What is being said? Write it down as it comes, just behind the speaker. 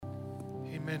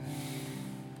Amen.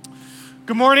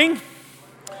 Good morning.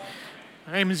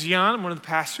 My name is Jan. I'm one of the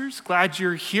pastors. Glad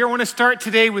you're here. I want to start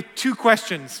today with two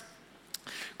questions.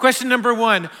 Question number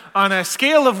one, on a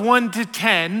scale of 1 to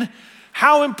 10,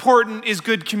 how important is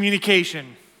good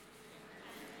communication?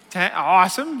 10,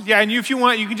 awesome. Yeah, and if you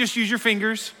want, you can just use your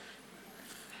fingers.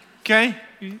 Okay?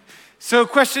 So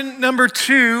question number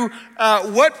two,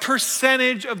 what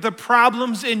percentage of the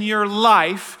problems in your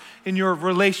life, in your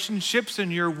relationships,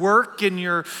 in your work, in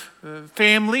your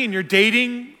family, in your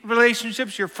dating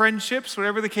relationships, your friendships,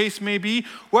 whatever the case may be,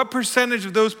 what percentage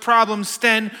of those problems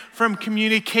stem from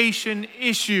communication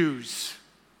issues?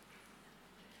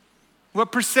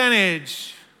 What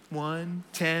percentage? 1,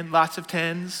 10, lots of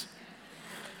tens.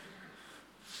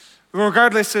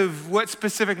 Regardless of what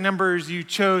specific numbers you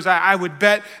chose, I would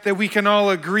bet that we can all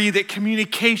agree that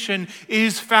communication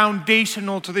is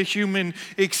foundational to the human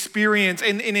experience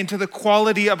and into the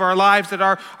quality of our lives, that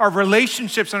our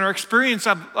relationships and our experience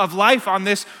of life on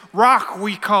this rock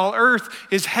we call Earth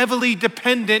is heavily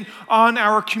dependent on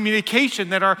our communication,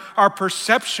 that our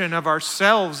perception of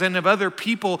ourselves and of other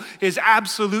people is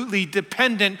absolutely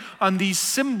dependent on these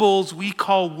symbols we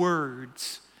call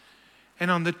words, and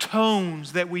on the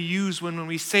tones that we use when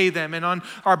we say them, and on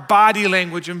our body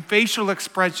language and facial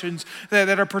expressions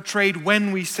that are portrayed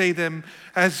when we say them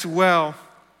as well.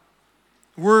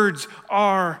 Words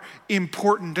are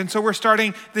important. And so we're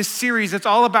starting this series. It's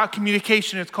all about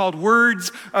communication. It's called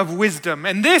Words of Wisdom.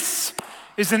 And this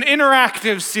is an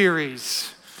interactive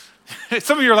series.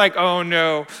 Some of you are like, oh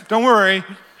no, don't worry.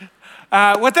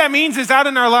 What that means is out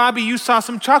in our lobby, you saw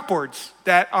some chalkboards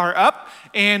that are up.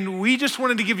 And we just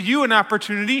wanted to give you an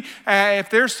opportunity. If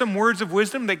there's some words of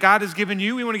wisdom that God has given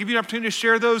you, we want to give you an opportunity to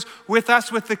share those with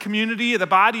us, with the community, the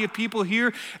body of people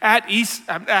here at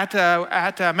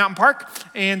Mountain Park.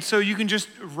 And so you can just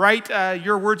write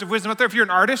your words of wisdom out there. If you're an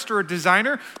artist or a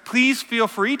designer, please feel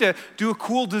free to do a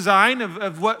cool design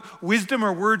of what wisdom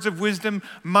or words of wisdom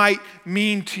might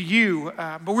mean to you.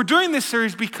 But we're doing this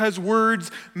series because words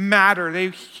matter.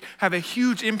 They have a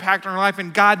huge impact on our life,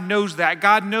 and God knows that.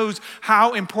 God knows how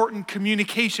important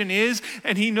communication is,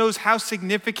 and he knows how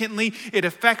significantly it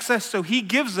affects us. So he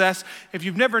gives us, if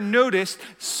you've never noticed,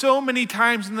 so many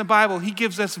times in the Bible, he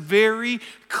gives us very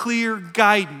clear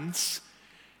guidance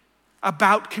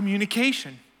about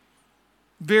communication.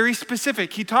 Very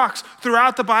specific. He talks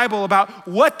throughout the Bible about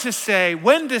what to say,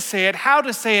 when to say it, how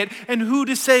to say it, and who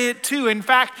to say it to. In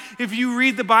fact, if you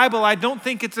read the Bible, I don't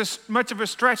think it's much of a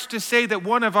stretch to say that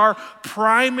one of our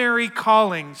primary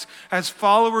callings as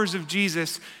followers of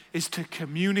Jesus is to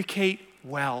communicate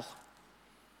well.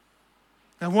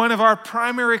 Now, one of our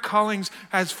primary callings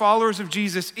as followers of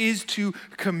Jesus is to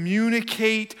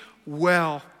communicate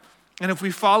well. And if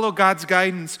we follow God's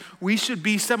guidance, we should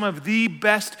be some of the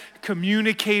best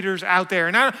communicators out there.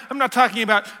 And I'm not talking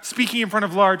about speaking in front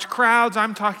of large crowds.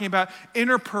 I'm talking about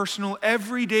interpersonal,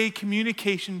 everyday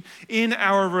communication in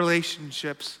our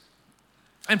relationships.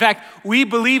 In fact, we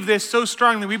believe this so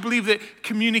strongly. We believe that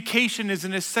communication is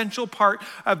an essential part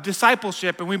of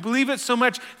discipleship. And we believe it so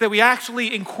much that we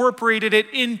actually incorporated it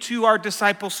into our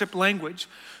discipleship language.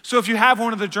 So if you have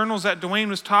one of the journals that Dwayne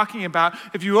was talking about,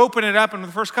 if you open it up in the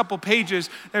first couple pages,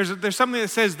 there's something that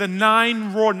says the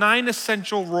 9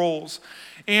 essential roles.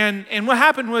 And what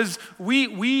happened was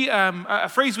a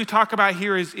phrase we talk about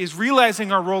here is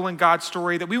realizing our role in God's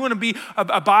story, that we want to be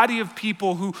a body of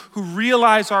people who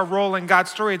realize our role in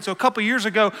God's story. And so a couple years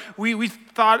ago, we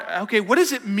thought, okay, what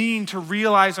does it mean to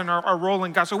realize our role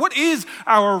in God's story? What is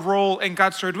our role in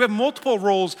God's story? Do we have multiple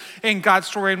roles in God's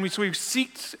story? And we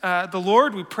sought the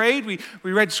Lord, we prayed, we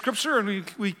read scripture, and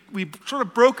we sort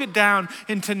of broke it down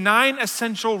into 9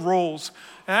 essential roles.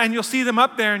 And you'll see them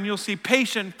up there, and you'll see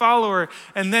patient, follower,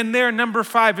 and then there, number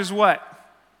 5 is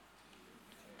what?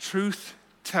 Truth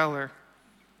teller.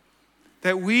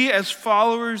 That we as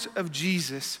followers of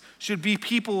Jesus should be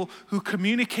people who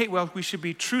communicate well. We should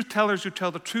be truth tellers who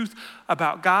tell the truth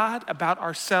about God, about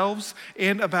ourselves,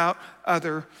 and about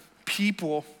other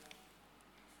people.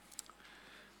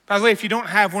 By the way, if you don't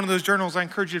have one of those journals, I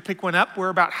encourage you to pick one up. We're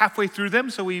about halfway through them,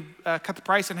 so we cut the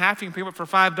price in half. You can pick them up for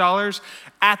 $5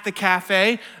 at the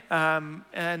cafe. And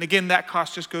again, that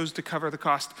cost just goes to cover the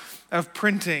cost of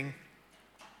printing.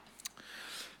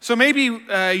 So maybe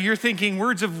you're thinking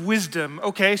words of wisdom.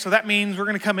 Okay, so that means we're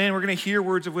going to come in, we're going to hear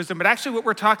words of wisdom. But actually what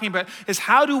we're talking about is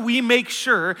how do we make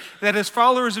sure that as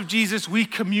followers of Jesus, we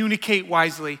communicate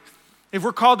wisely? If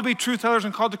we're called to be truth tellers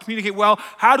and called to communicate well,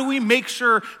 how do we make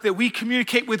sure that we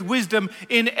communicate with wisdom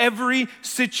in every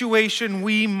situation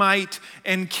we might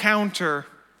encounter?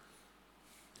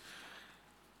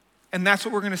 And that's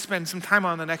what we're going to spend some time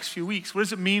on the next few weeks. What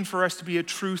does it mean for us to be a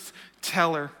truth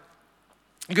teller?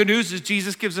 The good news is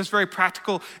Jesus gives us very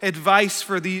practical advice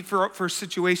for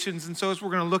situations, and so that's what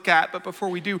we're going to look at. But before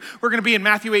we do, we're going to be in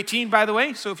Matthew 18, by the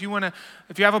way. So if you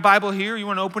have a Bible here, you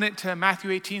want to open it to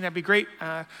Matthew 18, that'd be great.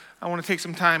 I want to take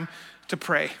some time to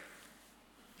pray.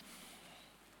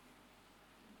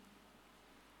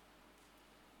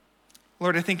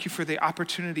 Lord, I thank you for the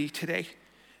opportunity today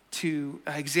to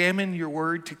examine your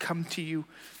word, to come to you,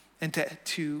 and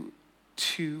to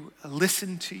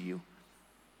listen to you.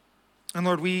 And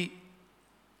Lord, we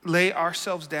lay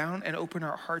ourselves down and open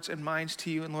our hearts and minds to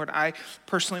you. And Lord, I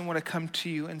personally want to come to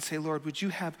you and say, Lord, would you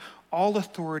have all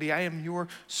authority? I am your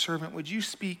servant. Would you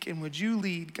speak and would you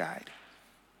lead, guide?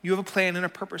 You have a plan and a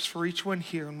purpose for each one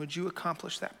here, and would you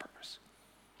accomplish that purpose?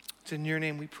 It's in your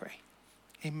name we pray.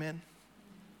 Amen.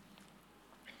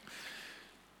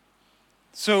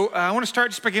 So I want to start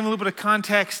just by giving a little bit of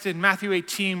context in Matthew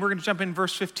 18. We're going to jump in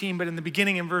verse 15, but in the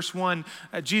beginning in verse 1,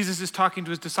 Jesus is talking to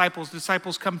his disciples. The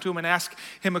disciples come to him and ask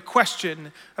him a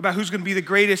question about who's going to be the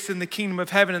greatest in the kingdom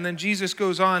of heaven. And then Jesus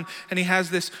goes on and he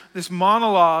has this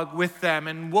monologue with them.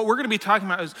 And what we're going to be talking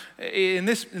about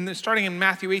is, starting in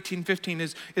Matthew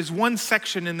 18:15, is one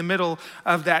section in the middle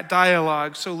of that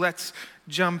dialogue. So let's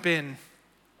jump in.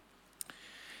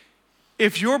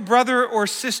 If your brother or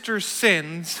sister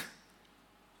sins,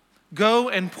 go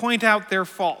and point out their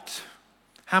fault.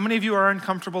 How many of you are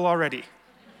uncomfortable already?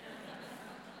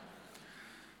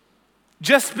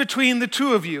 Just between the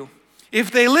two of you.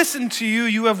 If they listen to you,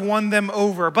 you have won them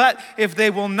over. But if they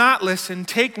will not listen,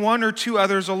 take one or two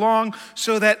others along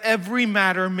so that every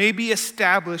matter may be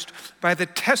established by the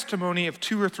testimony of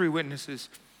 2 or 3 witnesses.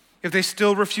 If they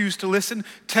still refuse to listen,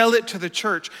 tell it to the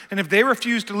church. And if they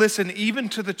refuse to listen even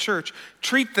to the church,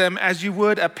 treat them as you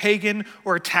would a pagan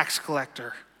or a tax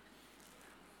collector.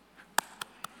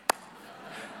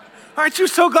 Aren't you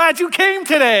so glad you came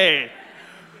today?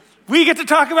 We get to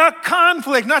talk about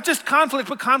conflict, not just conflict,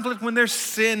 but conflict when there's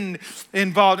sin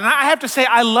involved. And I have to say,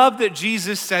 I love that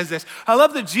Jesus says this. I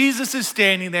love that Jesus is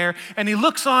standing there and he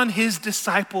looks on his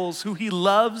disciples who he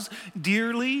loves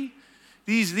dearly.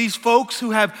 These folks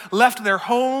who have left their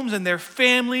homes and their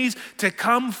families to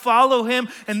come follow him,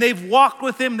 and they've walked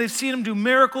with him, they've seen him do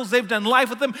miracles, they've done life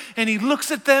with him, and he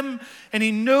looks at them and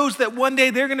he knows that one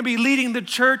day they're going to be leading the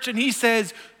church, and he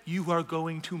says, you are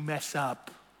going to mess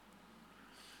up.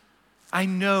 I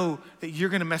know that you're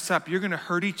going to mess up. You're going to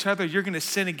hurt each other. You're going to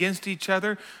sin against each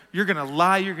other. You're going to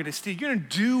lie. You're going to steal. You're going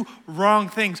to do wrong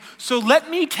things. So let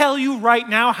me tell you right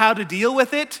now how to deal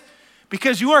with it,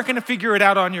 because you aren't going to figure it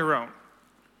out on your own.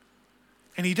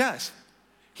 And he does.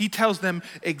 He tells them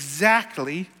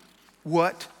exactly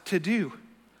what to do.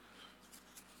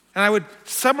 And I would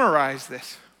summarize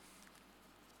this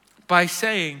by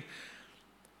saying,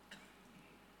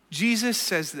 Jesus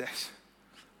says this: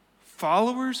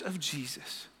 followers of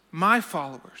Jesus, my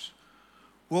followers,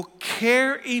 will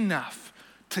care enough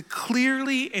to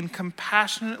clearly and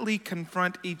compassionately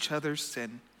confront each other's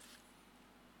sin.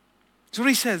 That's what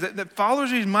he says, that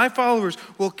followers of Jesus, my followers,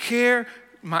 will care,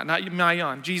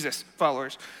 Jesus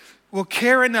followers, will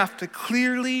care enough to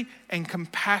clearly and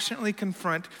compassionately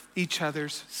confront each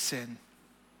other's sin.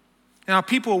 Now,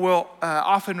 people will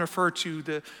often refer to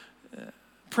the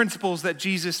principles that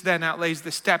Jesus then outlays,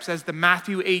 the steps, as the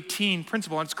Matthew 18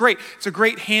 principle. And it's great. It's a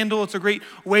great handle. It's a great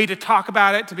way to talk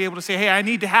about it, to be able to say, hey, I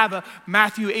need to have a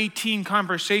Matthew 18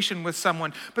 conversation with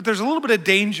someone. But there's a little bit of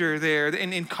danger there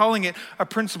in calling it a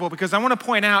principle, because I want to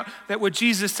point out that what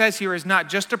Jesus says here is not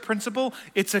just a principle,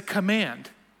 it's a command.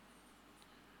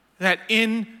 That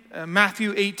in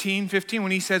Matthew 18:15,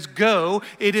 when he says go,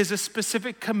 it is a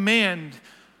specific command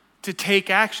to take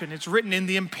action. It's written in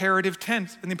the imperative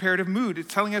tense, in the imperative mood.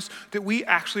 It's telling us that we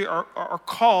actually are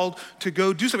called to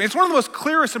go do something. It's one of the most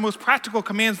clearest and most practical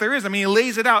commands there is. I mean, he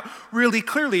lays it out really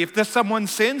clearly. If someone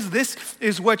sins, this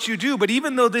is what you do. But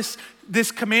even though this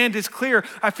command is clear,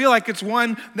 I feel like it's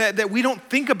one that we don't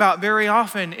think about very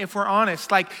often, if we're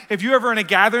honest. Like, if you're ever in a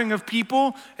gathering of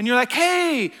people and you're like,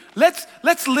 hey, let's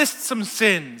list some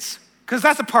sins, because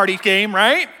that's a party game,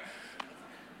 right?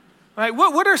 Like,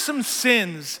 what are some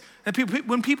sins that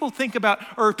when people think about,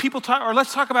 or people talk, or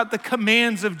let's talk about the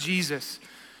commands of Jesus.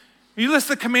 When you list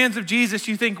the commands of Jesus,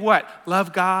 you think what?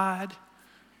 Love God,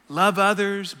 love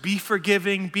others, be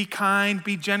forgiving, be kind,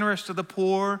 be generous to the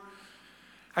poor.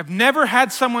 I've never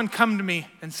had someone come to me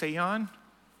and say, Jan,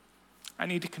 I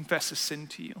need to confess a sin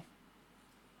to you.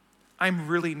 I'm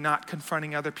really not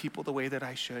confronting other people the way that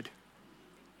I should.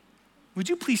 Would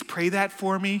you please pray that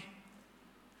for me?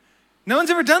 No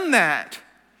one's ever done that.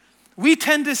 We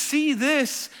tend to see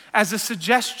this as a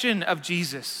suggestion of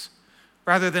Jesus.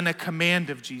 rather than a command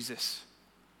of Jesus.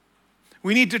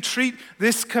 We need to treat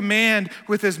this command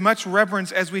with as much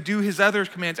reverence as we do his other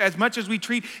commands, as much as we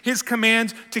treat his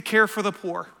commands to care for the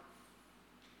poor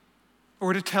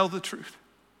or to tell the truth.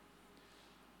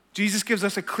 Jesus gives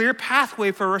us a clear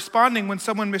pathway for responding when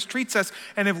someone mistreats us,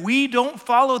 and if we don't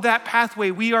follow that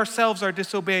pathway, we ourselves are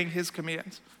disobeying his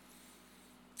commands.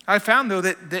 I found, though,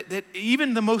 that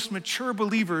even the most mature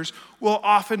believers will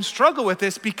often struggle with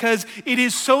this because it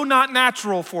is so not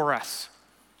natural for us.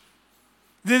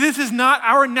 This is not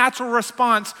our natural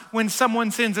response when someone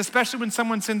sins, especially when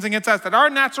someone sins against us. That our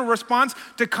natural response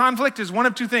to conflict is one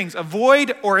of two things: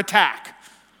 avoid or attack,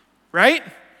 right?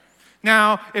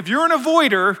 Now, if you're an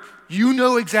avoider, you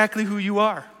know exactly who you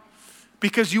are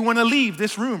because you want to leave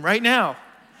this room right now.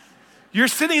 You're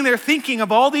sitting there thinking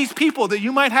of all these people that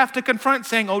you might have to confront,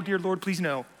 saying, oh, dear Lord, please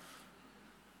no.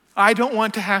 I don't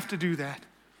want to have to do that.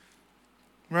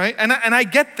 Right? And I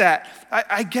get that.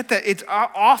 I get that. It's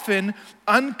often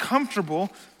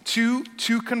uncomfortable to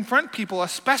confront people,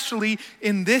 especially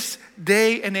in this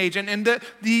day and age. And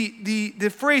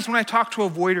the phrase when I talk to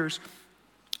avoiders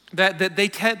that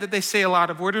they say a lot,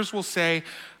 avoiders will say,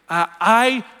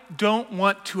 I don't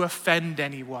want to offend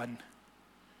anyone.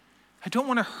 I don't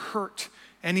want to hurt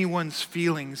anyone's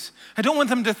feelings. I don't want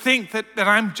them to think that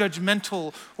I'm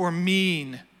judgmental or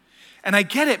mean. And I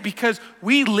get it because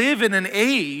we live in an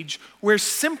age where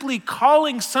simply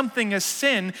calling something a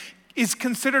sin is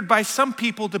considered by some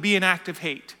people to be an act of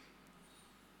hate.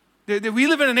 We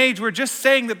live in an age where just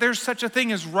saying that there's such a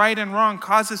thing as right and wrong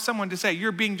causes someone to say,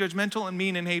 you're being judgmental and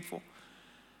mean and hateful.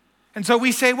 And so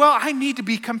we say, well, I need to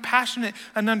be compassionate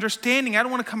and understanding. I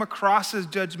don't want to come across as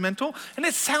judgmental. And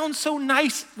it sounds so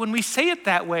nice when we say it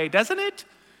that way, doesn't it?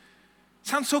 It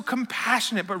sounds so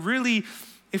compassionate, but really,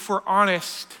 if we're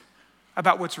honest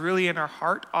about what's really in our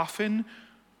heart, often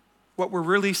what we're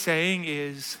really saying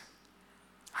is,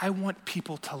 I want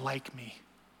people to like me.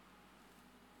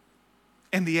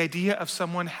 And the idea of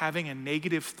someone having a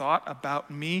negative thought about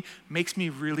me makes me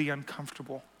really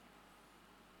uncomfortable.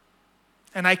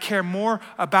 And I care more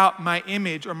about my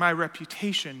image or my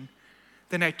reputation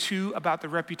than I do about the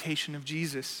reputation of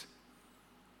Jesus.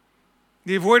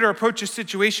 The avoider approaches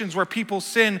situations where people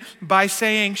sin by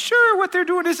saying, sure, what they're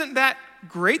doing isn't that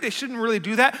great. They shouldn't really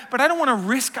do that, but I don't want to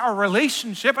risk our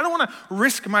relationship. I don't want to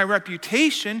risk my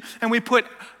reputation. And we put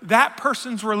that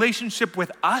person's relationship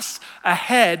with us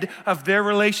ahead of their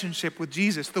relationship with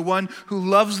Jesus, the one who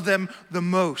loves them the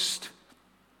most.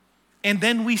 And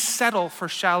then we settle for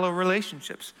shallow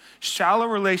relationships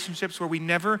where we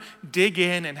never dig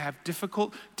in and have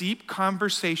difficult, deep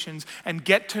conversations and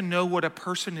get to know what a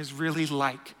person is really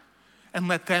like and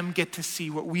let them get to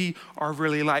see what we are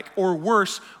really like. Or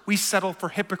worse, we settle for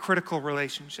hypocritical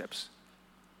relationships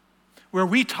where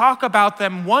we talk about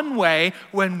them one way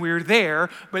when we're there,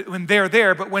 but when they're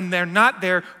there, but when they're not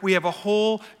there, we have a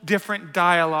whole different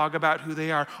dialogue about who they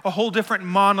are, a whole different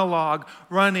monologue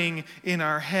running in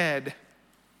our head.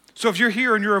 So if you're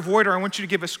here and you're a avoider, I want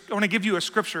to give you a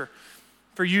scripture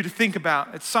for you to think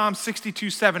about. It's Psalm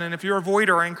 62:7, and if you're a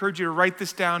avoider, I encourage you to write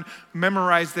this down,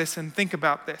 memorize this, and think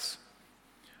about this.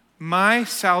 My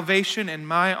salvation and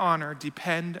my honor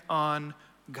depend on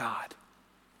God.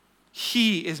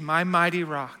 He is my mighty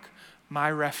rock,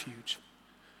 my refuge.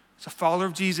 As a follower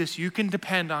of Jesus, you can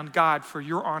depend on God for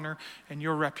your honor and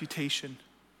your reputation.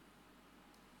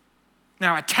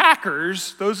 Now,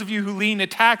 attackers, those of you who lean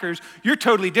attackers, you're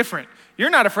totally different. You're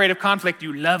not afraid of conflict,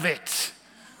 you love it.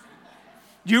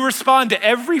 You respond to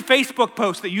every Facebook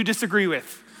post that you disagree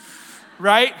with,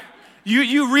 right?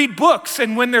 You read books,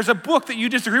 and when there's a book that you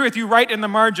disagree with, you write in the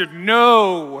margin,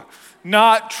 no,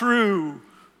 not true,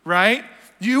 right?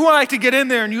 You like to get in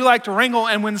there and you like to wrangle,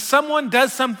 and when someone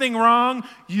does something wrong,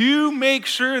 you make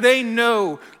sure they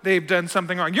know they've done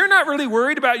something wrong. You're not really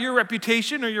worried about your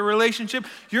reputation or your relationship.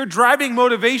 Your driving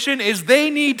motivation is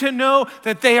they need to know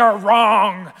that they are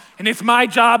wrong, and it's my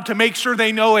job to make sure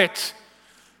they know it.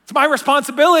 It's my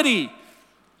responsibility.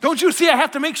 Don't you see I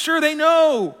have to make sure they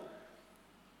know?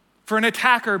 For an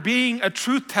attacker, being a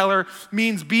truth teller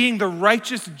means being the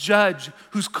righteous judge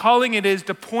whose calling it is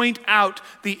to point out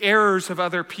the errors of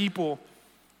other people.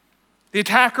 The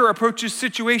attacker approaches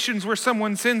situations where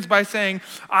someone sins by saying,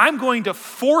 I'm going to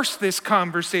force this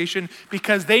conversation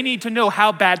because they need to know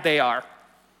how bad they are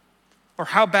or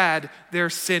how bad their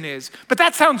sin is. But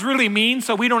that sounds really mean,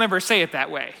 so we don't ever say it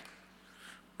that way.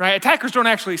 Right? Attackers don't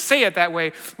actually say it that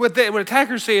way. What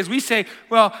attackers say is we say,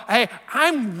 well, hey,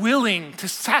 I'm willing to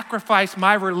sacrifice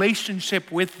my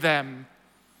relationship with them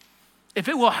if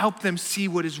it will help them see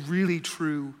what is really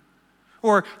true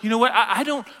Or, you know what,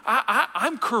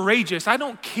 I'm courageous. I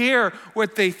don't care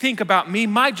what they think about me.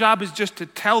 My job is just to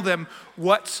tell them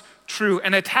what's true.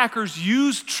 And attackers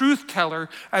use truth teller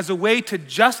as a way to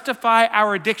justify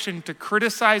our addiction to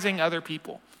criticizing other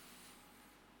people.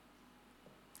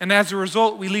 And as a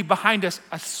result, we leave behind us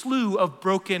a slew of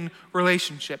broken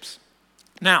relationships.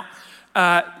 Now,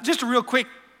 just a real quick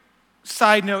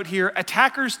side note here,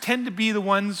 attackers tend to be the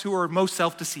ones who are most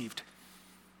self-deceived.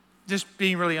 Just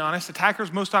being really honest,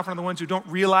 attackers most often are the ones who don't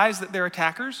realize that they're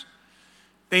attackers.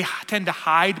 They tend to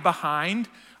hide behind,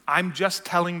 I'm just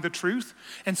telling the truth.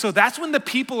 And so that's when the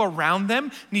people around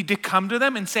them need to come to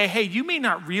them and say, hey, you may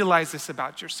not realize this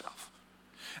about yourself.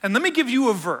 And let me give you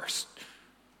a verse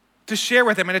to share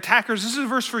with them. And attackers, this is a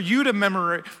verse for you to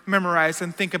memorize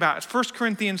and think about. It's 1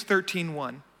 Corinthians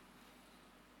 13:1.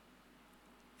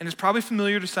 And it's probably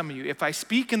familiar to some of you. If I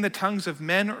speak in the tongues of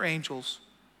men or angels,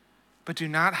 but do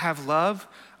not have love,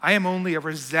 I am only a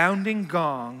resounding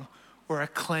gong or a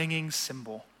clanging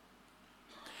cymbal.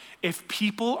 If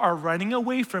people are running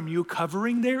away from you,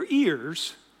 covering their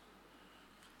ears,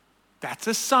 that's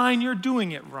a sign you're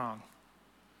doing it wrong.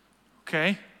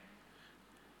 Okay?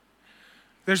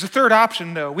 There's a third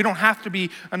option, though. We don't have to be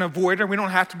an avoider. We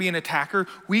don't have to be an attacker.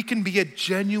 We can be a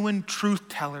genuine truth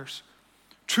tellers.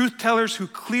 Truth tellers who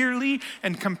clearly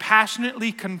and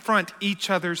compassionately confront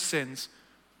each other's sins.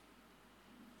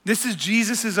 This is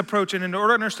Jesus' approach, and in order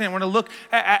to understand, I want to look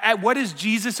at what is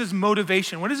Jesus'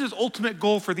 motivation, what is his ultimate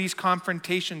goal for these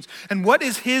confrontations, and what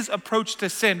is his approach to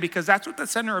sin, because that's what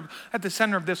at the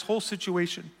center of this whole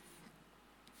situation.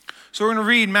 So we're going to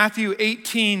read Matthew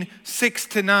 18,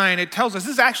 6-9. It tells us,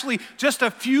 this is actually just a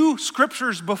few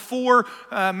scriptures before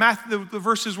the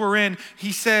verses we're in.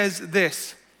 He says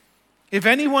this, if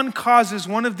anyone causes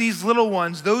one of these little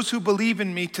ones, those who believe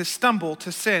in me, to stumble, to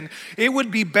sin, it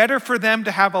would be better for them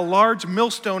to have a large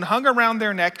millstone hung around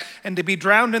their neck and to be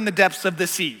drowned in the depths of the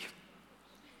sea.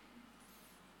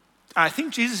 I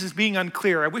think Jesus is being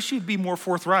unclear. I wish he'd be more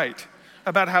forthright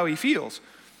about how he feels.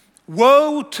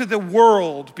 Woe to the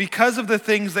world because of the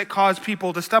things that cause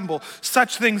people to stumble.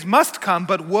 Such things must come,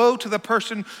 but woe to the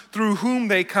person through whom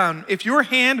they come. If your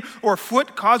hand or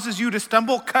foot causes you to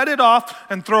stumble, cut it off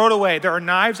and throw it away. There are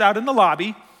knives out in the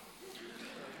lobby.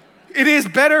 It is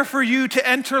better for you to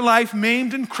enter life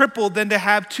maimed and crippled than to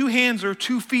have 2 hands or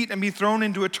 2 feet and be thrown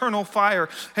into eternal fire.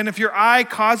 And if your eye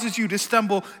causes you to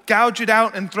stumble, gouge it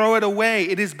out and throw it away.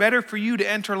 It is better for you to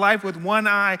enter life with 1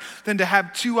 eye than to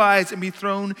have 2 eyes and be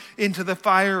thrown into the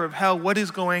fire of hell. What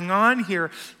is going on here?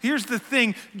 Here's the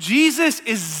thing. Jesus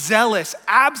is zealous,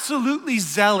 absolutely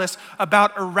zealous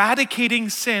about eradicating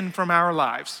sin from our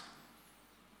lives.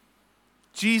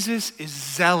 Jesus is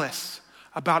zealous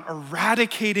about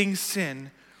eradicating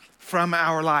sin from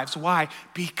our lives. Why?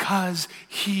 Because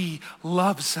he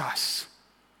loves us.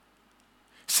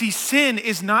 See, sin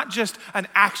is not just an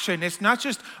action. It's not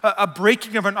just a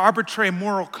breaking of an arbitrary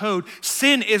moral code.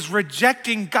 Sin is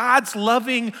rejecting God's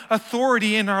loving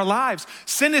authority in our lives.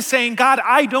 Sin is saying, God,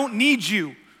 I don't need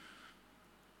you.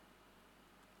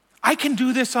 I can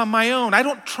do this on my own. I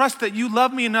don't trust that you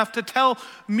love me enough to tell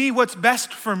me what's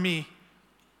best for me.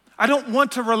 I don't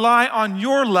want to rely on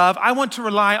your love. I want to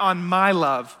rely on my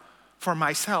love for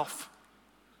myself.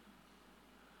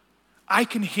 I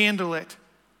can handle it.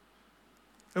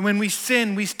 And when we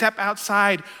sin, we step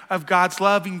outside of God's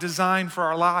loving design for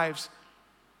our lives.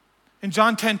 In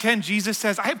John 10:10, Jesus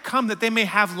says, I have come that they may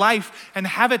have life and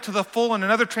have it to the full. In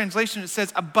another translation, it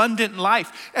says abundant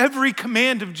life. Every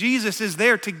command of Jesus is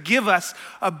there to give us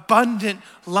abundant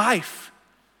life.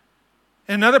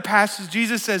 In another passage,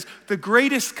 Jesus says, the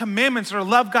greatest commandments are to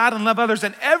love God and love others,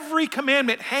 and every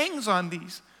commandment hangs on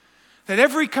these. That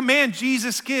every command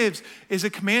Jesus gives is a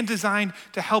command designed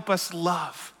to help us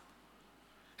love.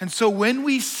 And so when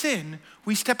we sin,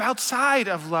 we step outside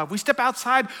of love. We step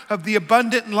outside of the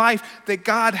abundant life that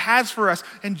God has for us,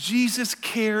 and Jesus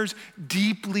cares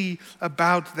deeply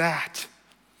about that.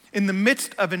 In the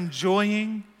midst of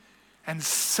enjoying and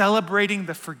celebrating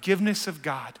the forgiveness of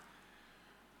God,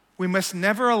 we must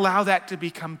never allow that to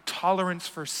become tolerance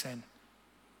for sin.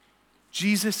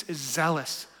 Jesus is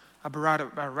zealous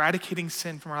about eradicating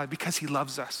sin from our life because he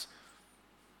loves us.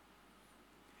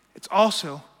 It's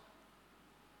also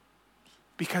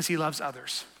because he loves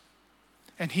others.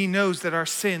 And he knows that our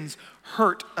sins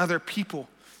hurt other people.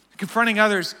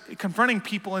 Confronting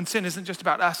people in sin isn't just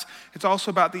about us. It's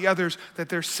also about the others that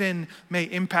their sin may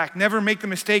impact. Never make the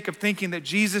mistake of thinking that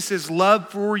Jesus' love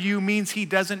for you means he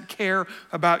doesn't care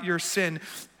about your sin.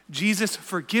 Jesus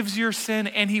forgives your sin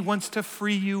and he wants to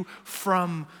free you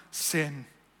from sin.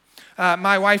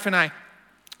 My wife and I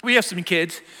we have some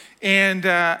kids, and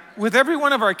with every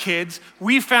one of our kids,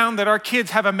 we found that our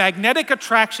kids have a magnetic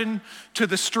attraction to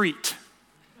the street.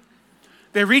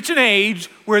 They reach an age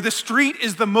where the street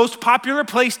is the most popular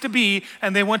place to be,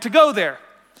 and they want to go there.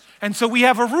 And so we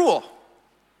have a rule.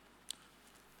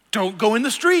 Don't go in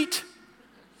the street.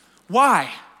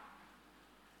 Why?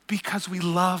 Because we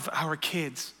love our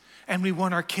kids, and we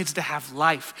want our kids to have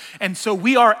life. And so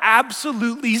we are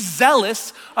absolutely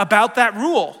zealous about that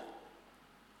rule.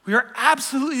 We are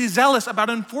absolutely zealous about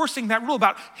enforcing that rule,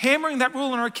 about hammering that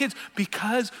rule on our kids,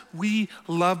 because we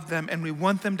love them and we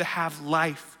want them to have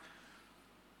life.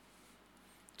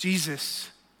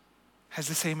 Jesus has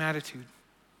the same attitude.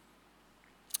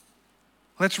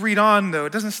 Let's read on, though.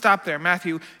 It doesn't stop there.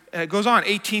 Matthew goes on,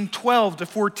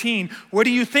 18:12-14. What do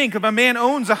you think? If a man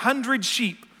owns 100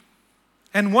 sheep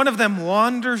and one of them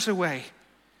wanders away,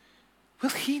 will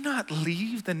he not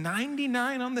leave the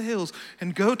 99 on the hills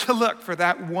and go to look for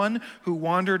that one who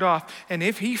wandered off? And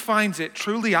if he finds it,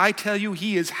 truly I tell you,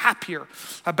 he is happier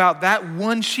about that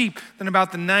one sheep than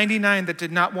about the 99 that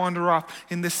did not wander off.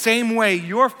 In the same way,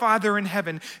 your Father in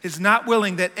heaven is not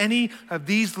willing that any of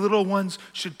these little ones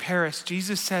should perish.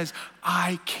 Jesus says,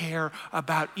 I care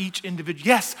about each individual.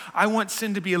 Yes, I want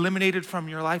sin to be eliminated from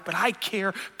your life, but I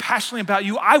care passionately about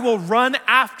you. I will run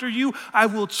after you. I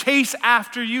will chase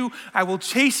after you. I will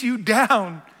chase you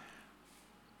down.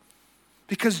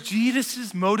 Because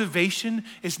Jesus' motivation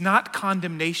is not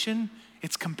condemnation,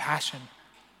 it's compassion.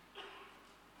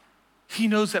 He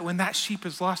knows that when that sheep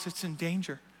is lost, it's in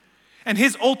danger. And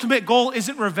his ultimate goal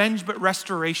isn't revenge, but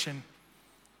restoration.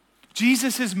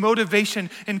 Jesus' motivation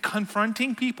in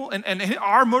confronting people and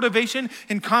our motivation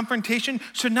in confrontation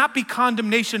should not be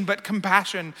condemnation, but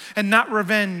compassion, and not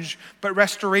revenge, but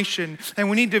restoration. And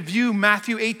we need to view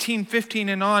Matthew 18:15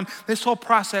 and on, this whole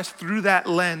process through that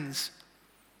lens.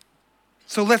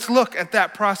 So let's look at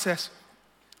that process.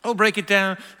 I'll break it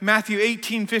down. Matthew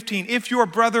 18:15. If your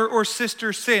brother or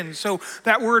sister sins. So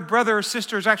that word brother or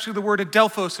sister is actually the word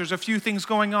adelphos. There's a few things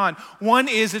going on. One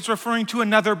is it's referring to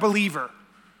another believer.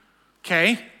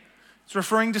 Okay? It's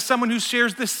referring to someone who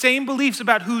shares the same beliefs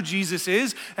about who Jesus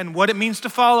is and what it means to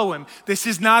follow him. This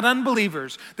is not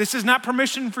unbelievers. This is not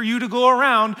permission for you to go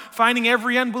around finding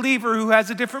every unbeliever who has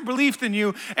a different belief than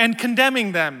you and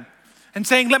condemning them and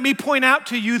saying, let me point out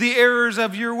to you the errors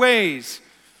of your ways.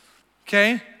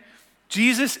 Okay?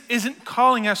 Jesus isn't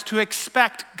calling us to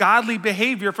expect godly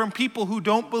behavior from people who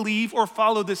don't believe or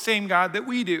follow the same God that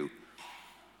we do.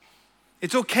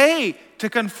 It's okay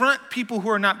to confront people who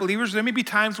are not believers. There may be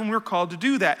times when we're called to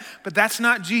do that, but that's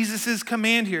not Jesus'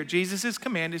 command here. Jesus'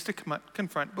 command is to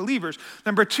confront believers.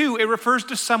 Number two, it refers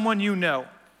to someone you know.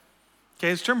 Okay,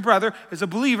 this term brother is a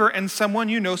believer and someone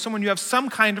you know, someone you have some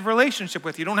kind of relationship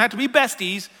with. You don't have to be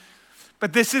besties,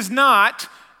 but this is not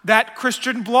that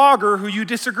Christian blogger who you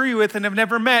disagree with and have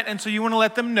never met, and so you want to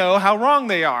let them know how wrong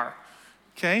they are.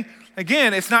 Okay?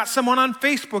 Again, it's not someone on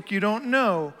Facebook you don't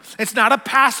know. It's not a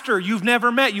pastor you've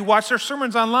never met. You watch their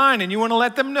sermons online and you want to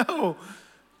let them know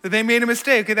that they made a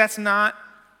mistake. Okay, that's not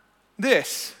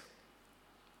this.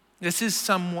 This is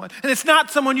someone, and it's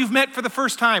not someone you've met for the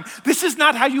first time. This is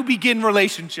not how you begin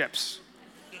relationships.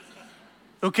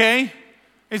 Okay?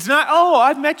 It's not, oh,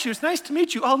 I've met you. It's nice to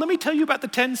meet you. Oh, let me tell you about the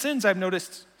 10 sins I've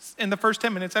noticed in the first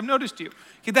 10 minutes I've noticed you.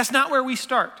 Okay, that's not where we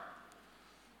start.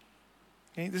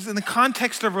 Okay, this is in the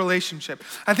context of relationship.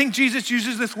 I think Jesus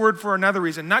uses this word for another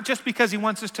reason, not just because he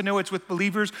wants us to know it's with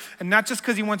believers, and not just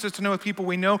because he wants us to know with people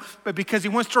we know, but because he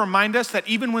wants to remind us that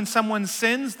even when someone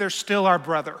sins, they're still our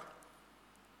brother.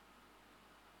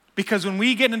 Because when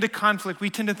we get into conflict, we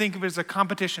tend to think of it as a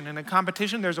competition. In a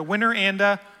competition, there's a winner and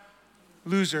a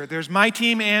loser. There's my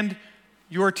team and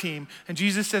your team. And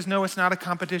Jesus says, no, it's not a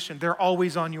competition. They're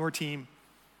always on your team.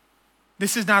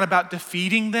 This is not about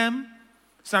defeating them.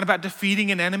 It's not about defeating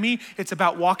an enemy. It's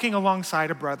about walking alongside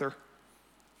a brother.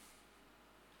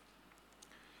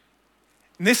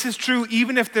 And this is true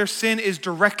even if their sin is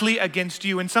directly against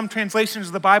you. In some translations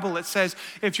of the Bible, it says,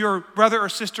 if your brother or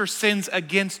sister sins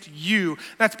against you.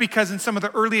 That's because in some of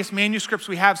the earliest manuscripts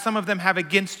we have, some of them have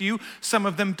against you, some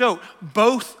of them don't.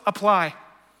 Both apply.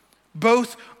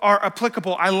 Both are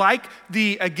applicable. I like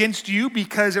the against you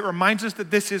because it reminds us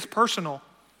that this is personal.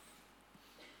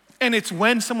 And it's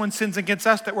when someone sins against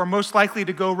us that we're most likely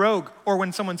to go rogue, or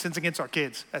when someone sins against our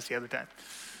kids. That's the other time.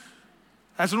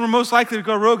 That's when we're most likely to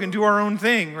go rogue and do our own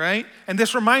thing, right? And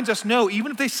this reminds us, no,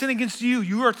 even if they sin against you,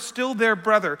 you are still their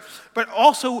brother. But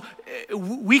also,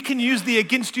 we can use the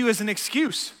against you as an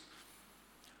excuse.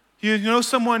 You know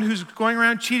someone who's going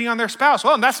around cheating on their spouse.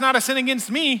 Well, that's not a sin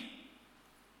against me.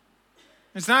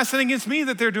 It's not a sin against me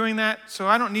that they're doing that, so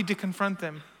I don't need to confront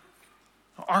them.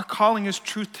 Our calling as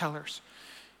truth tellers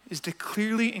is to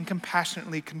clearly and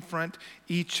compassionately confront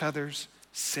each other's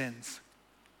sins.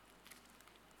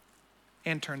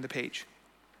 And turn the page.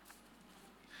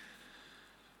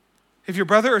 If your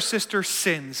brother or sister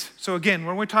sins, so again,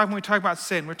 when we talk about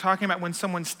sin, we're talking about when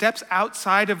someone steps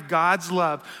outside of God's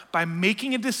love by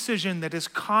making a decision that is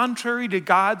contrary to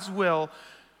God's will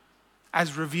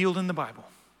as revealed in the Bible.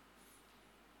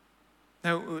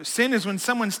 Now, sin is when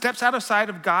someone steps outside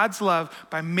of God's love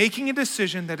by making a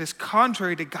decision that is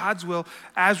contrary to God's will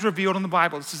as revealed in the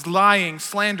Bible. This is lying,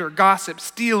 slander, gossip,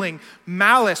 stealing,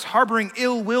 malice, harboring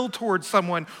ill will towards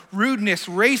someone, rudeness,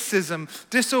 racism,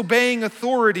 disobeying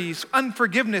authorities,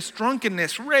 unforgiveness,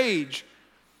 drunkenness, rage.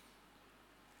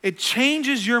 It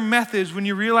changes your methods when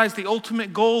you realize the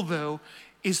ultimate goal, though,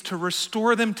 is to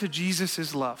restore them to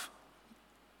Jesus' love.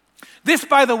 This,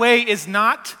 by the way, is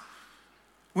not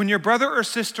when your brother or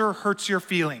sister hurts your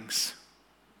feelings.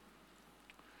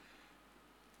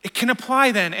 It can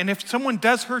apply then, and if someone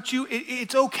does hurt you,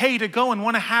 it's okay to go and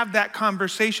want to have that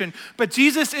conversation. But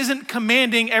Jesus isn't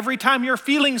commanding every time your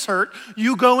feelings hurt,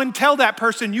 you go and tell that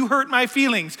person, you hurt my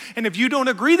feelings. And if you don't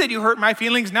agree that you hurt my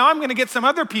feelings, now I'm going to get some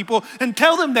other people and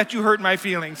tell them that you hurt my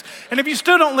feelings. And if you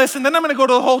still don't listen, then I'm going to go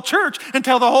to the whole church and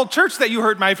tell the whole church that you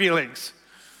hurt my feelings.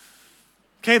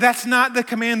 Okay, that's not the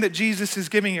command that Jesus is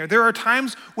giving here. There are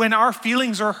times when our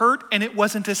feelings are hurt and it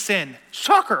wasn't a sin.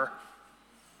 Shocker.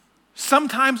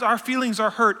 Sometimes our feelings are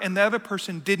hurt and the other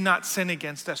person did not sin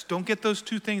against us. Don't get those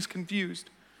two things confused.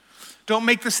 Don't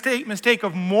make the mistake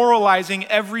of moralizing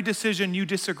every decision you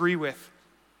disagree with.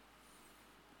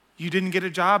 You didn't get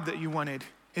a job that you wanted.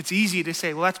 It's easy to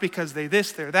say, well, that's because they're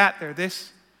this, they're that, they're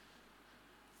this.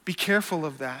 Be careful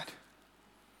of that.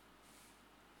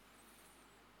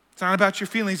 It's not about your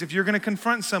feelings. If you're going to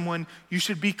confront someone, you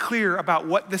should be clear about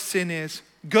what the sin is.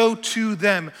 Go to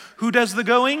them. Who does the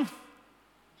going?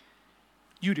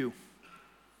 You do.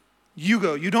 You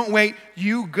go. You don't wait.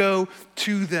 You go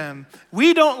to them.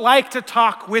 We don't like to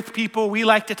talk with people. We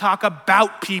like to talk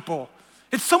about people.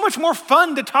 It's so much more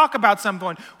fun to talk about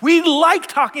someone. We like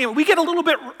talking. We get a little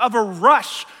bit of a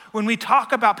rush when we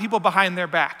talk about people behind their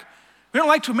back. We don't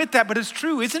like to admit that, but it's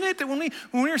true, isn't it? That when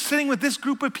we're sitting with this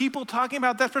group of people talking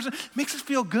about that person, it makes us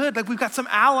feel good, like we've got some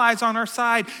allies on our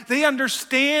side. They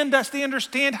understand us. They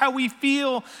understand how we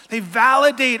feel. They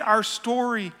validate our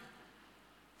story.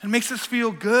 It makes us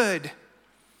feel good.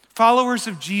 Followers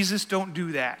of Jesus don't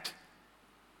do that.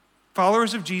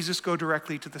 Followers of Jesus go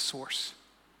directly to the source.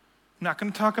 I'm not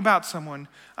going to talk about someone.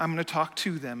 I'm going to talk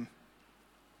to them.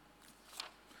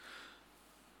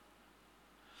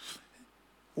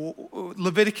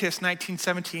 Leviticus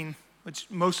 19:17, which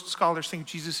most scholars think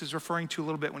Jesus is referring to a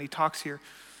little bit when he talks here.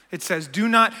 It says, do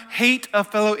not hate a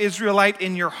fellow Israelite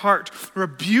in your heart.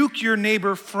 Rebuke your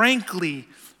neighbor frankly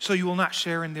so you will not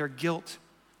share in their guilt.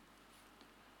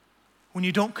 When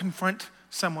you don't confront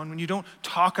someone, when you don't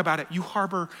talk about it, you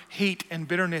harbor hate and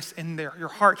bitterness in your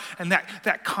heart. And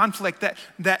that conflict,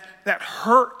 that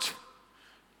hurt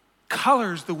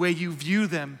colors the way you view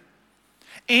them.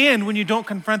 And when you don't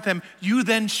confront them, you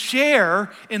then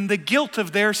share in the guilt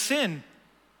of their sin.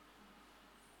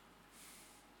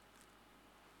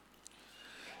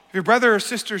 If your brother or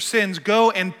sister sins,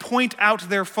 go and point out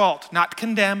their fault. Not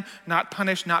condemn, not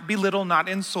punish, not belittle, not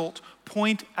insult.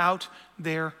 Point out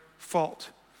their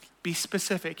fault. Be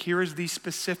specific. Here is the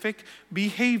specific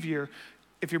behavior.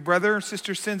 If your brother or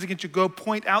sister sins against you, go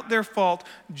point out their fault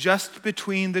just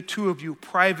between the two of you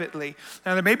privately.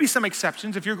 Now, there may be some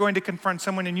exceptions. If you're going to confront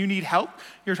someone and you need help,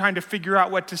 you're trying to figure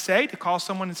out what to say, to call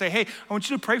someone and say, hey, I want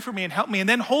you to pray for me and help me, and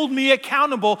then hold me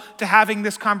accountable to having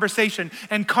this conversation,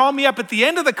 and call me up at the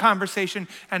end of the conversation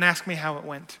and ask me how it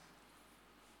went.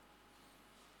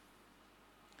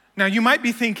 Now, you might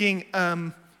be thinking,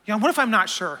 what if I'm not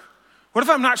sure? What if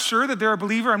I'm not sure that they're a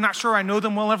believer? I'm not sure I know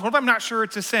them well enough. What if I'm not sure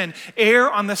it's a sin? Err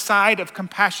on the side of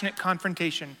compassionate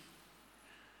confrontation.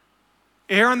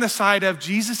 Err on the side of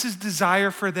Jesus' desire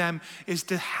for them is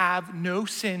to have no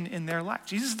sin in their life.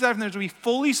 Jesus' desire for them is to be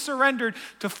fully surrendered,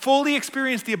 to fully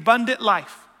experience the abundant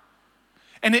life.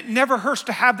 And it never hurts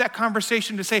to have that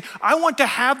conversation to say, I want to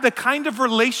have the kind of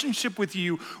relationship with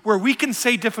you where we can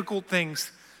say difficult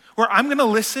things, where I'm going to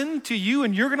listen to you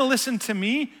and you're going to listen to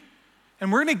me.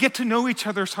 And we're going to get to know each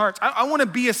other's hearts. I want to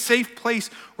be a safe place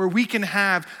where we can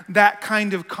have that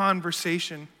kind of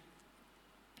conversation.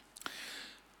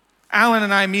 Alan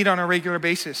and I meet on a regular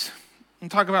basis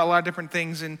and talk about a lot of different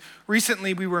things. And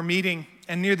recently we were meeting,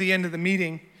 and near the end of the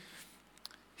meeting,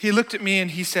 he looked at me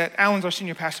and he said, Alan's our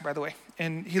senior pastor, by the way.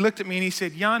 And he looked at me and he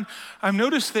said, Jan, I've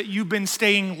noticed that you've been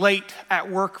staying late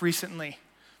at work recently.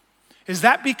 Is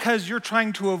that because you're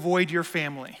trying to avoid your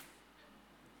family?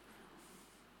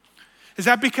 Is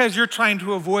that because you're trying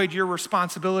to avoid your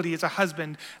responsibility as a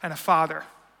husband and a father?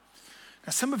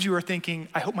 Now, some of you are thinking,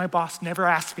 I hope my boss never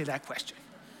asks me that question.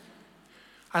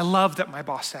 I love that my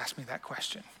boss asked me that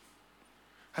question.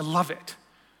 I love it.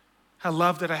 I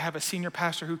love that I have a senior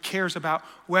pastor who cares about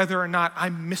whether or not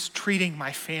I'm mistreating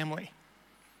my family.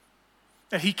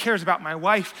 That he cares about my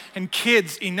wife and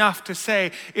kids enough to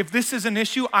say, if this is an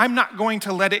issue, I'm not going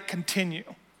to let it continue.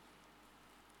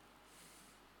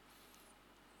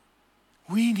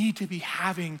 We need to be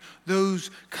having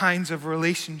those kinds of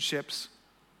relationships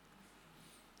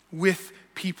with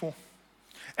people.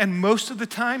 And most of the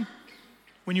time,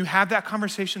 when you have that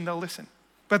conversation, they'll listen.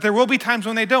 But there will be times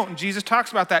when they don't, and Jesus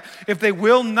talks about that. If they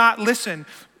will not listen,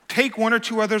 take one or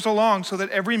two others along so that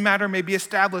every matter may be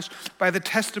established by the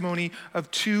testimony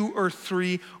of 2 or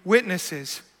 3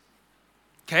 witnesses.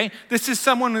 Okay? This is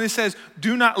someone who says,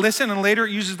 do not listen, and later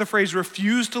it uses the phrase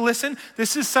refuse to listen.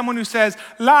 This is someone who says,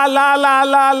 la, la, la,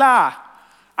 la, la.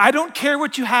 I don't care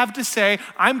what you have to say.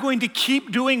 I'm going to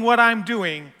keep doing what I'm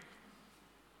doing.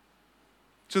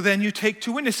 So then you take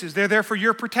 2 witnesses. They're there for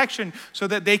your protection so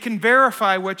that they can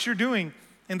verify what you're doing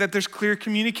and that there's clear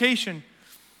communication.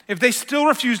 If they still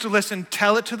refuse to listen,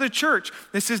 tell it to the church.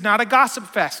 This is not a gossip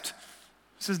fest.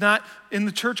 This is not in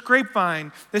the church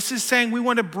grapevine. This is saying we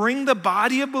want to bring the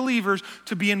body of believers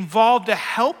to be involved to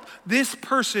help this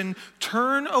person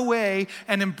turn away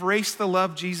and embrace the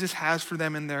love Jesus has for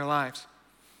them in their lives.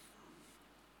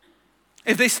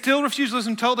 If they still refuse to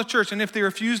listen, tell the church. And if they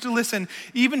refuse to listen,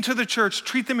 even to the church,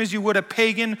 treat them as you would a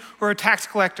pagan or a tax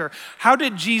collector. How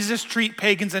did Jesus treat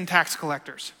pagans and tax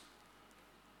collectors?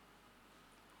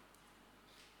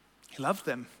 He loved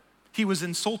them. He was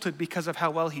insulted because of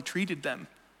how well he treated them.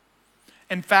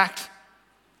 In fact,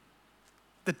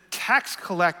 the tax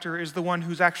collector is the one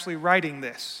who's actually writing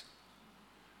this.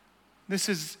 This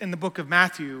is in the book of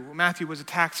Matthew. Matthew was a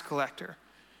tax collector.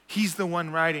 He's the one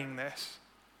writing this.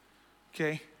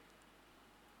 Okay?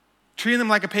 Treating them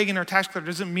like a pagan or a tax collector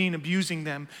doesn't mean abusing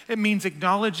them. It means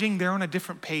acknowledging they're on a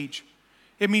different page.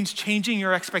 It means changing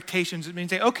your expectations. It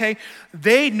means saying, okay,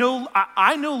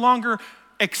 I no longer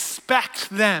expect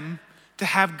them to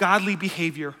have godly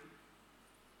behavior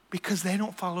because they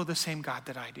don't follow the same God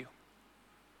that I do.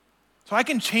 So I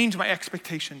can change my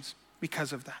expectations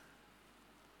because of that.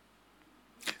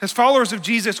 As followers of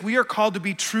Jesus, we are called to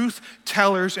be truth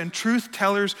tellers, and truth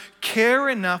tellers care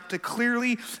enough to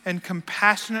clearly and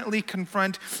compassionately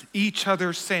confront each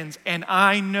other's sins. And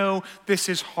I know this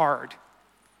is hard.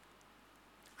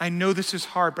 I know this is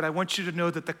hard, but I want you to know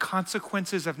that the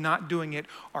consequences of not doing it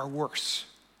are worse.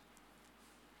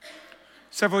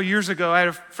 Several years ago,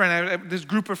 I had this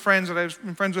group of friends that I've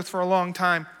been friends with for a long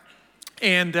time.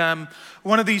 And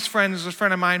one of these friends is a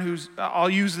friend of mine I'll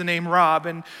use the name Rob.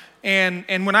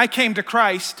 And when I came to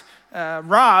Christ,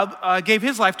 Rob gave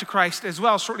his life to Christ as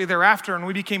well shortly thereafter, and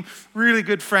we became really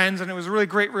good friends, and it was a really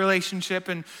great relationship.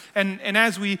 And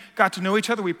as we got to know each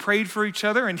other, we prayed for each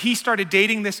other, and he started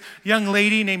dating this young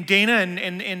lady named Dana,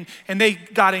 and they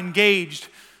got engaged.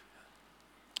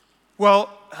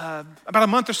 Well, about a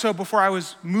month or so before I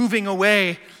was moving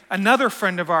away, another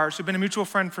friend of ours, who'd been a mutual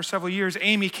friend for several years,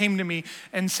 Amy, came to me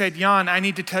and said, Jan, I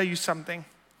need to tell you something.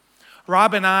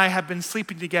 Rob and I have been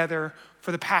sleeping together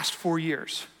for the past 4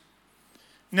 years.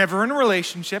 Never in a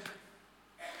relationship,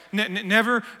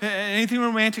 never anything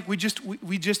romantic. We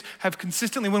just have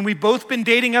consistently, when we've both been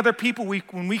dating other people,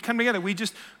 when we come together,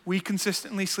 we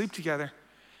consistently sleep together.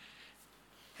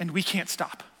 And we can't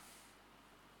stop.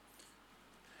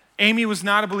 Amy was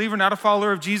not a believer, not a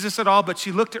follower of Jesus at all, but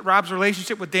she looked at Rob's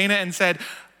relationship with Dana and said,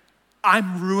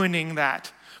 I'm ruining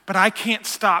that, but I can't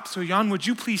stop. So Jan, would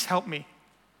you please help me?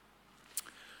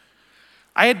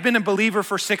 I had been a believer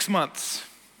for 6 months.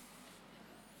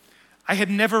 I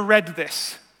had never read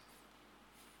this.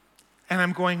 And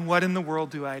I'm going, what in the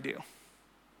world do I do?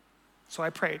 So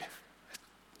I prayed. I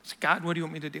said, God, what do you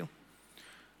want me to do?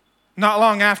 Not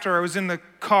long after, I was in the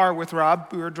car with Rob.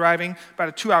 We were driving about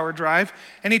a 2-hour drive.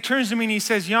 And he turns to me and he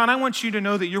says, Jan, I want you to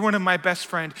know that you're one of my best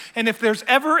friends. And if there's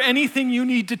ever anything you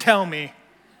need to tell me,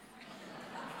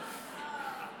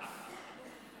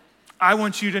 I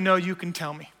want you to know you can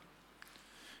tell me.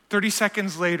 30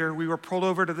 seconds later, we were pulled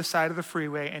over to the side of the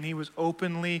freeway, and he was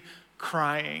openly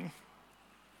crying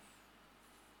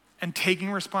and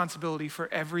taking responsibility for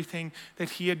everything that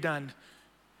he had done.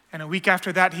 And a week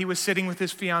after that, he was sitting with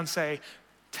his fiancée,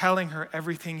 telling her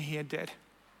everything he had did.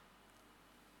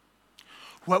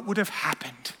 What would have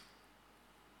happened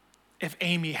if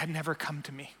Amy had never come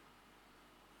to me?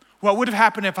 What would have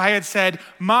happened if I had said,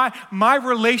 my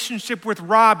relationship with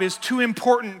Rob is too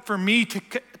important for me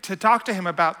to talk to him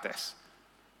about this?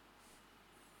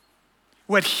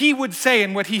 what he would say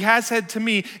and what he has said to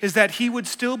me is that he would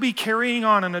still be carrying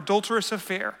on an adulterous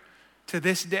affair to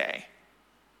this day.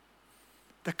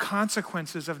 The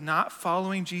consequences of not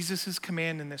following Jesus'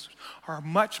 command in this are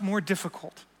much more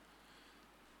difficult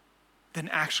than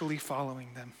actually following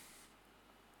them.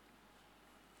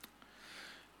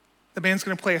 The band's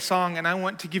going to play a song, and I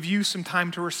want to give you some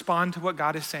time to respond to what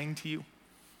God is saying to you.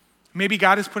 Maybe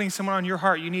God is putting someone on your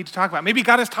heart you need to talk about. Maybe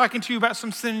God is talking to you about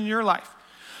some sin in your life.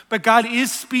 But God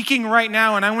is speaking right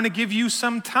now, and I want to give you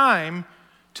some time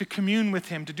to commune with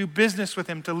him, to do business with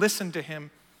him, to listen to him.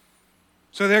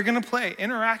 So they're going to play.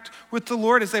 Interact with the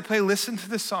Lord as they play. Listen to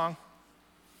this song.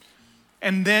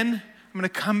 And then I'm going to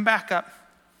come back up.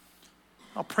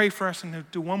 I'll pray for us and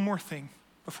do one more thing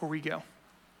before we go.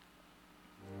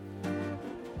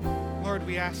 Lord,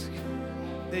 we ask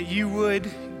that you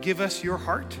would give us your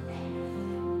heart,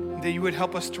 that you would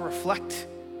help us to reflect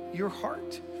your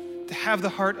heart, to have the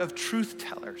heart of truth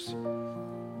tellers,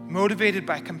 motivated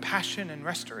by compassion and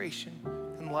restoration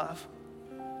and love.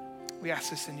 We ask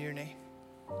this in your name.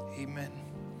 Amen.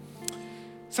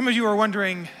 Some of you are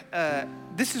wondering,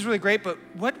 this is really great, but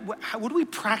what do we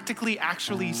practically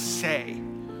actually say?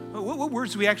 What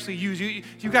words do we actually use?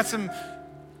 You've got some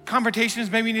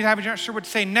conversations maybe you need to have, but you're not sure what to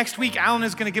say. Next week, Alan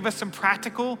is going to give us some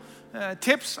practical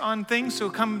tips on things, so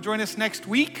come join us next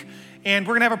week. And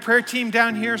we're going to have a prayer team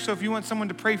down here, so if you want someone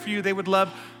to pray for you, they would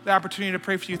love the opportunity to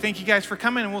pray for you. Thank you guys for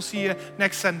coming, and we'll see you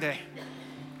next Sunday.